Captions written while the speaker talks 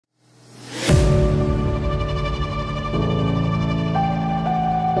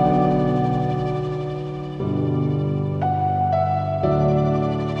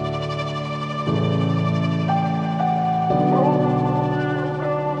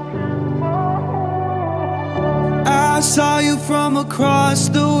saw you from across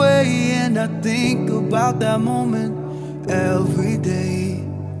the way, and I think about that moment every day.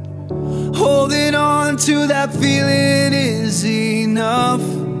 Holding on to that feeling is enough.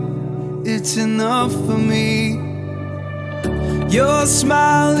 It's enough for me. Your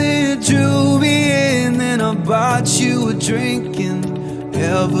smile, it drew me in, and I bought you a drink, and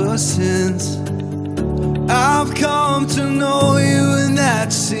ever since I've come to know you, and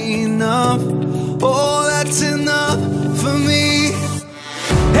that seems